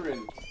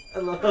Catherine.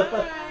 Hello.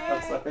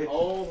 I'm sorry.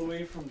 All the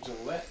way from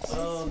Gillette.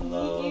 Oh,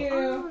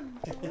 hello.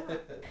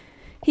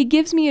 He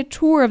gives me a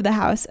tour of the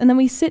house, and then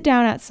we sit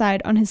down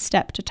outside on his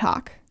step to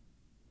talk.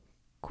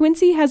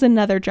 Quincy has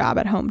another job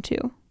at home,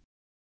 too.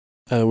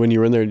 When you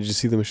were in there, did you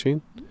see the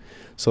machine?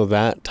 So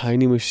that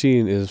tiny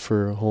machine is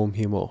for home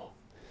hemo.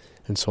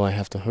 And so I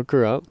have to hook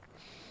her up.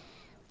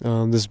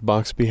 This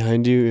box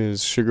behind you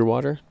is sugar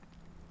water.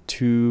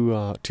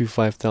 two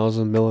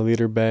 5,000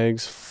 milliliter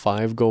bags.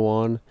 5 go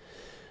on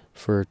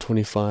for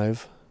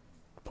 25.0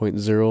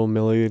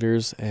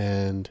 milliliters.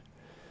 And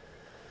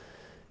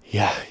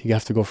yeah, you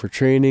have to go for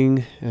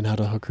training and how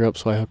to hook her up.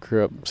 So I hook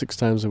her up 6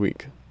 times a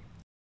week.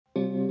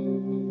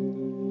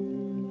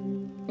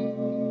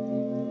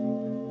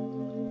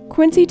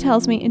 Quincy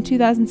tells me in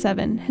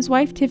 2007, his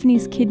wife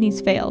Tiffany's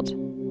kidneys failed.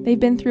 They've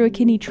been through a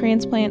kidney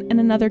transplant and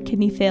another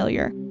kidney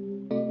failure.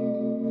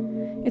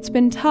 It's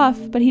been tough,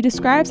 but he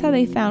describes how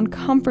they found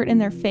comfort in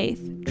their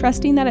faith,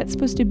 trusting that it's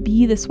supposed to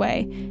be this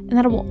way and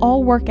that it will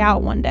all work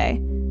out one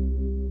day.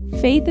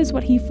 Faith is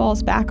what he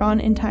falls back on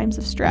in times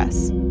of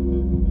stress.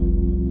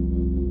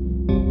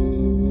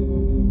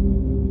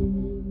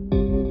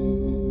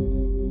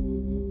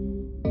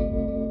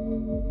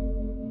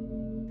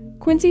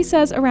 Quincy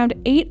says around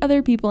 8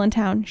 other people in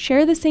town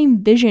share the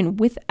same vision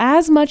with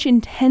as much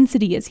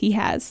intensity as he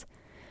has.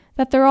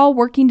 That they're all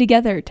working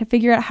together to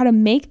figure out how to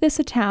make this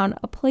a town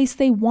a place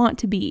they want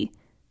to be,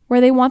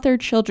 where they want their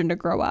children to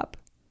grow up.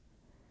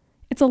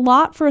 It's a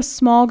lot for a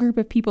small group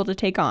of people to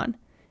take on,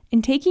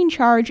 and taking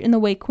charge in the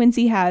way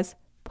Quincy has,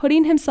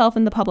 putting himself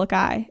in the public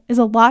eye, is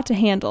a lot to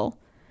handle,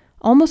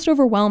 almost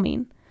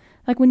overwhelming,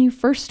 like when you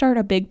first start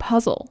a big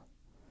puzzle.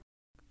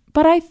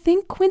 But I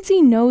think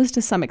Quincy knows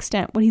to some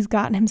extent what he's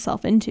gotten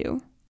himself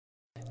into.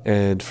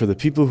 And for the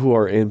people who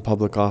are in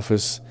public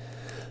office,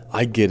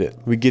 I get it.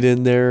 We get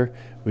in there,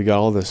 we got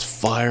all this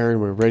fire and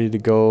we're ready to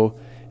go,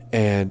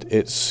 and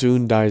it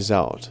soon dies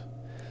out.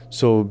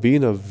 So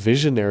being a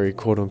visionary,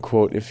 quote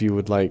unquote, if you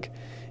would like,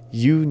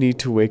 you need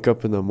to wake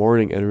up in the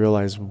morning and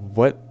realize,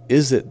 what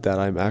is it that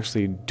I'm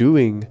actually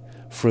doing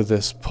for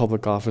this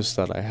public office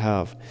that I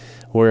have?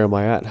 Where am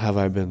I at? Have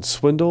I been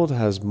swindled?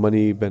 Has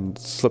money been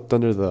slipped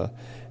under the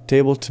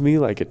table to me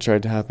like it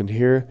tried to happen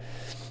here?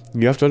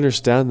 You have to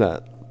understand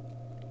that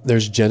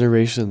there's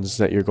generations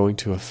that you're going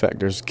to affect.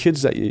 There's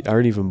kids that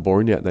aren't even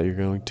born yet that you're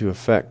going to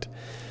affect.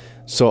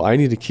 So I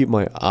need to keep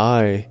my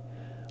eye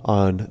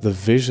on the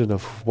vision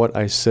of what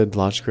I said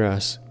Lodge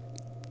Grass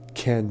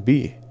can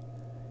be.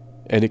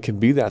 And it can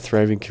be that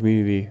thriving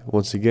community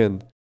once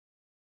again.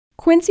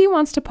 Quincy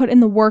wants to put in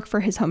the work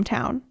for his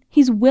hometown.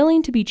 He's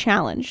willing to be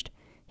challenged.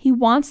 He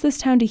wants this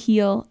town to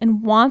heal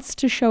and wants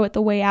to show it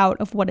the way out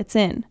of what it's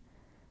in.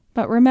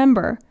 But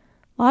remember,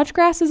 Lodge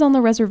Grass is on the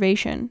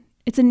reservation.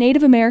 It's a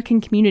Native American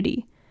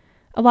community.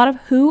 A lot of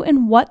who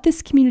and what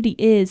this community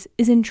is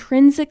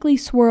intrinsically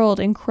swirled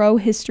in Crow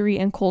history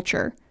and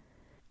culture.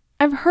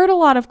 I've heard a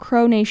lot of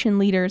Crow Nation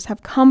leaders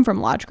have come from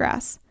Lodge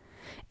Grass.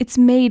 It's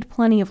made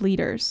plenty of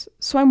leaders,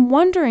 so I'm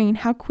wondering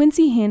how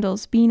Quincy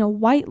handles being a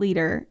white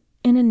leader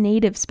in a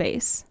Native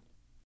space.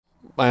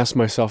 I asked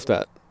myself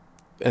that,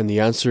 and the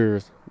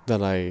answer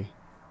that I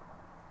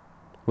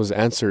was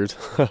answered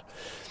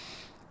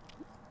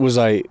was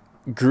I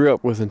grew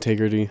up with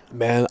integrity.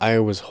 Man, I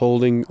was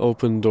holding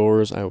open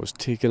doors. I was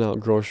taking out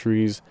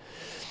groceries.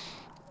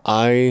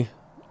 I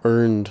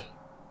earned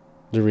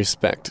the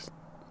respect.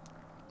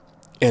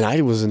 And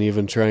I wasn't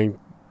even trying.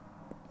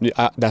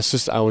 I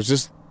was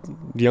just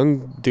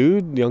young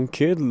dude, young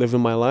kid,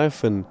 living my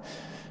life and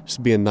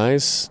just being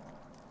nice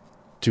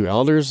to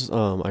elders.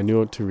 I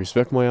knew to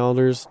respect my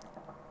elders.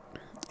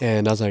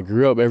 And as I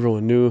grew up,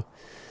 everyone knew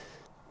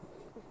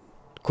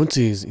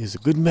Quincy is a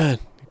good man.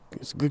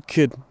 He's a good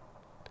kid.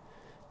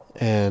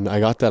 And I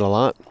got that a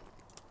lot.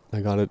 I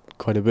got it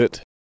quite a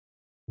bit.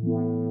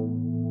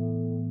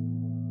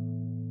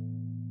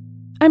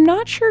 I'm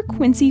not sure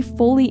Quincy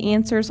fully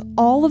answers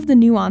all of the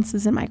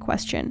nuances in my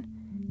question.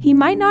 He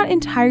might not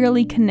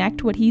entirely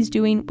connect what he's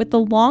doing with the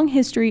long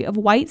history of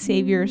white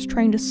saviors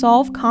trying to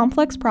solve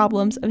complex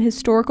problems of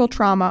historical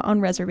trauma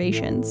on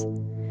reservations.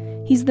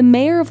 He's the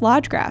mayor of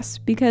Lodge Grass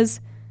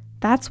because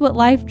that's what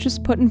life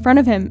just put in front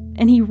of him,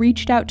 and he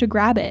reached out to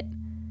grab it.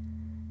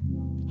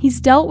 He's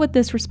dealt with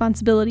this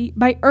responsibility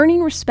by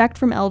earning respect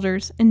from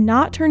elders and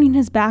not turning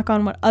his back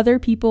on what other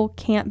people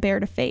can't bear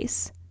to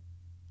face.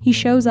 He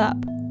shows up.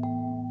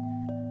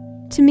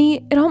 To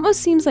me, it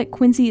almost seems like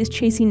Quincy is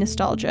chasing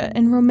nostalgia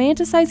and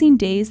romanticizing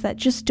days that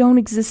just don't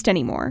exist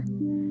anymore.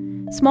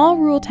 Small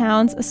rural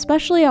towns,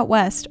 especially out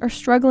west, are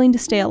struggling to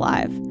stay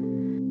alive.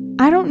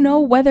 I don't know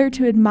whether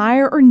to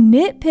admire or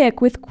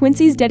nitpick with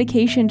Quincy's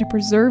dedication to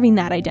preserving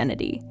that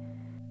identity.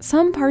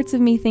 Some parts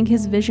of me think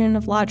his vision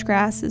of Lodge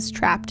Grass is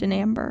trapped in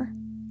amber.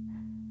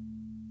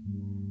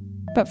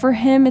 But for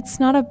him, it's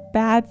not a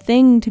bad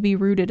thing to be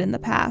rooted in the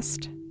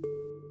past.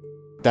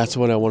 That's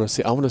what I want to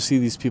see. I want to see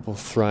these people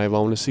thrive. I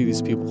want to see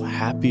these people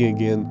happy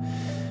again.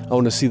 I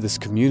want to see this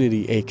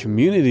community, a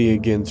community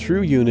again,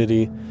 through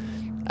unity,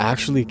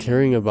 actually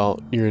caring about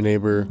your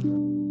neighbor.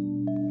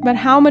 But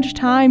how much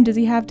time does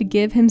he have to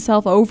give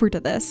himself over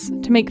to this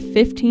to make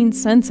 15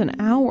 cents an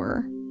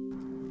hour?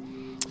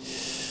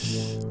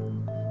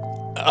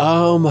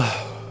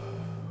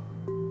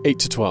 8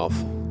 to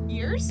 12.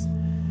 Years?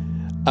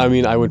 I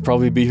mean, I would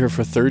probably be here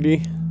for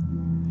 30,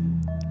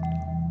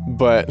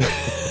 but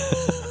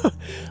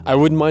I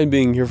wouldn't mind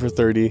being here for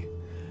 30,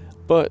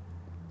 but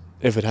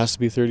if it has to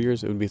be 30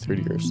 years, it would be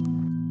 30 years.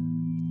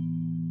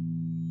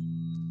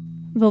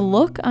 The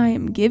look I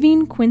am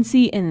giving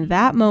Quincy in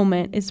that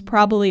moment is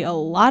probably a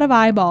lot of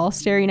eyeballs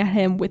staring at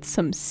him with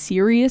some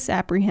serious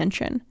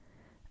apprehension.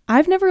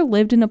 I've never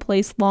lived in a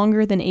place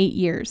longer than 8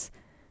 years.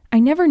 I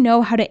never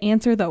know how to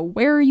answer the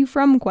 "where are you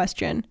from"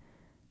 question.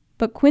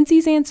 But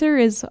Quincy's answer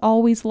is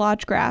always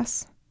Lodge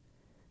Grass.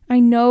 I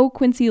know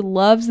Quincy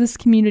loves this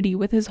community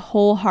with his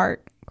whole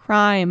heart,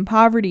 crime,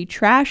 poverty,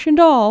 trash, and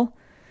all.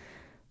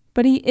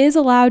 But he is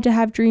allowed to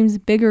have dreams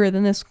bigger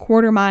than this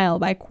quarter-mile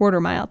by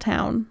quarter-mile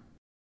town.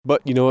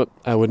 But you know what?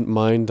 I wouldn't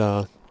mind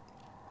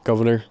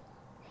Governor.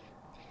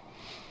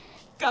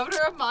 Governor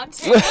of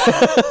Montana.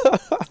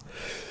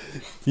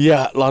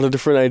 Yeah, a lot of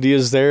different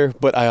ideas there.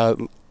 But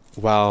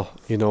wow,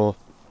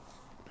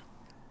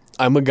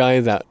 I'm a guy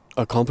that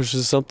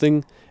accomplishes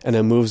something and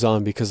then moves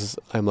on because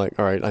I'm like,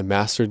 all right, I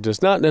mastered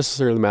this. Not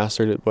necessarily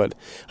mastered it, but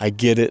I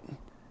get it.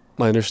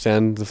 I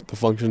understand the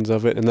functions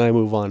of it, and then I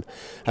move on.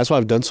 That's why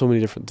I've done so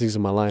many different things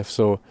in my life.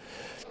 So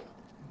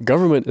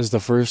government is the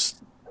first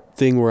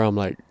thing where I'm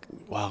like,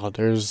 wow,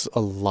 there's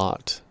a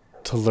lot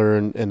to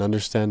learn and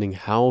understanding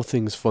how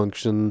things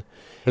function.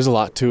 There's a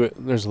lot to it.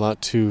 There's a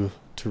lot to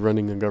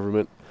running a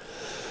government.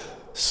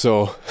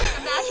 So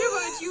imagine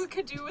what you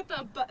could do with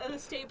the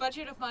state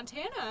budget of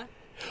Montana.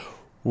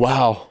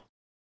 Wow.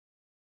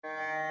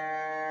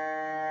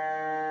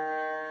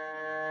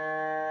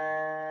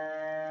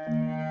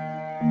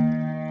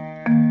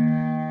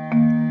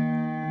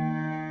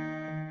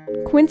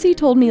 Quincy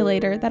told me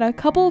later that a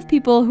couple of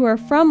people who are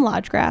from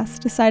Lodge Grass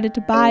decided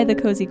to buy the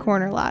Cozy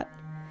Corner lot.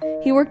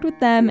 He worked with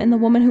them and the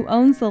woman who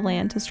owns the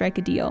land to strike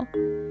a deal.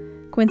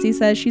 Quincy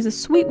says she's a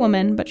sweet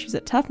woman, but she's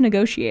a tough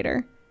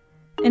negotiator.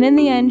 And in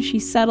the end, she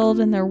settled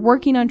and they're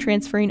working on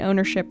transferring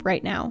ownership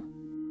right now.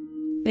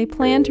 They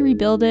plan to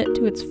rebuild it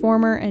to its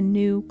former and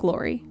new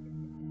glory.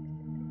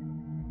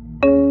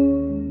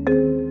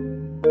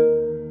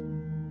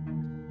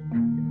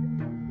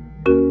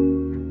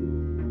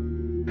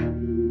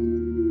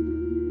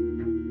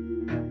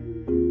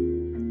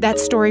 That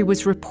story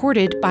was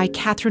reported by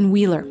Catherine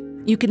Wheeler.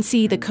 You can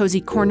see the Cozy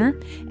Corner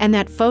and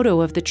that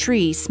photo of the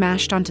tree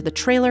smashed onto the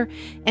trailer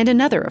and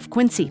another of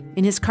Quincy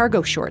in his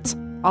cargo shorts,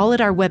 all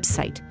at our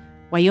website,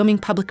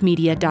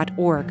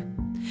 wyomingpublicmedia.org.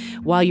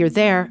 While you're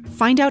there,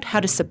 find out how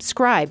to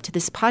subscribe to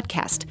this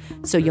podcast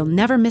so you'll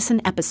never miss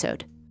an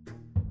episode.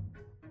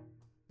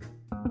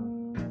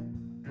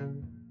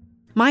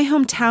 My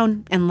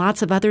hometown and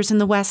lots of others in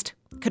the West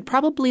could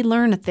probably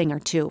learn a thing or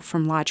two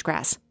from Lodge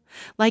Grass.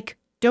 Like,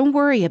 don't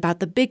worry about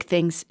the big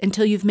things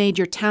until you've made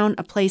your town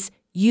a place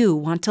you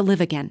want to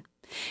live again.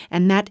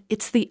 And that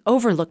it's the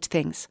overlooked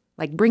things,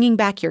 like bringing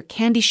back your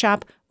candy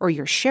shop or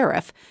your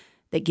sheriff,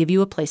 that give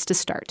you a place to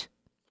start.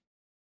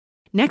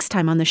 Next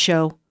time on the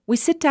show, we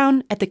sit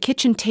down at the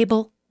kitchen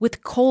table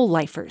with coal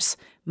lifers,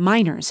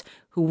 miners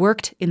who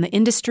worked in the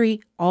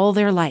industry all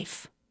their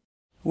life.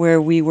 Where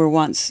we were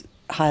once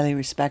highly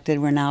respected,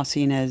 we're now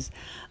seen as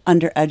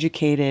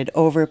undereducated,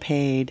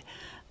 overpaid.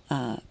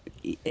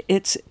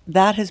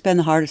 That has been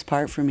the hardest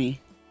part for me.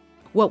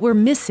 What we're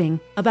missing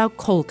about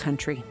coal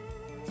country.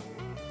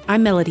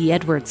 I'm Melody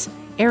Edwards.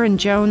 Aaron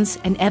Jones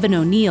and Evan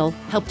O'Neill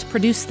helped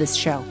produce this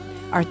show.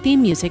 Our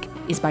theme music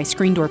is by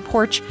Screen Door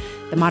Porch.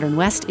 The Modern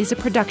West is a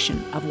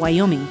production of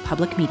Wyoming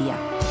Public Media.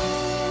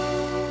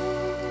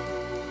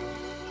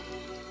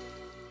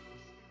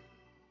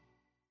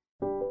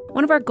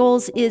 One of our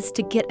goals is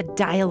to get a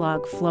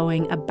dialogue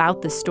flowing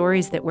about the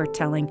stories that we're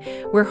telling.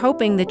 We're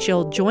hoping that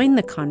you'll join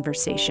the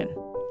conversation.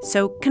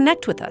 So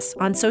connect with us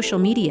on social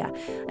media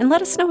and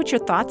let us know what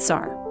your thoughts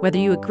are, whether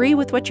you agree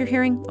with what you're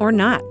hearing or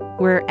not.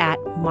 We're at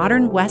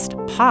Modern West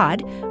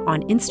Pod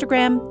on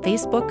Instagram,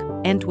 Facebook,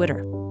 and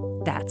Twitter.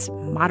 That's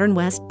Modern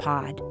West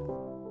Pod.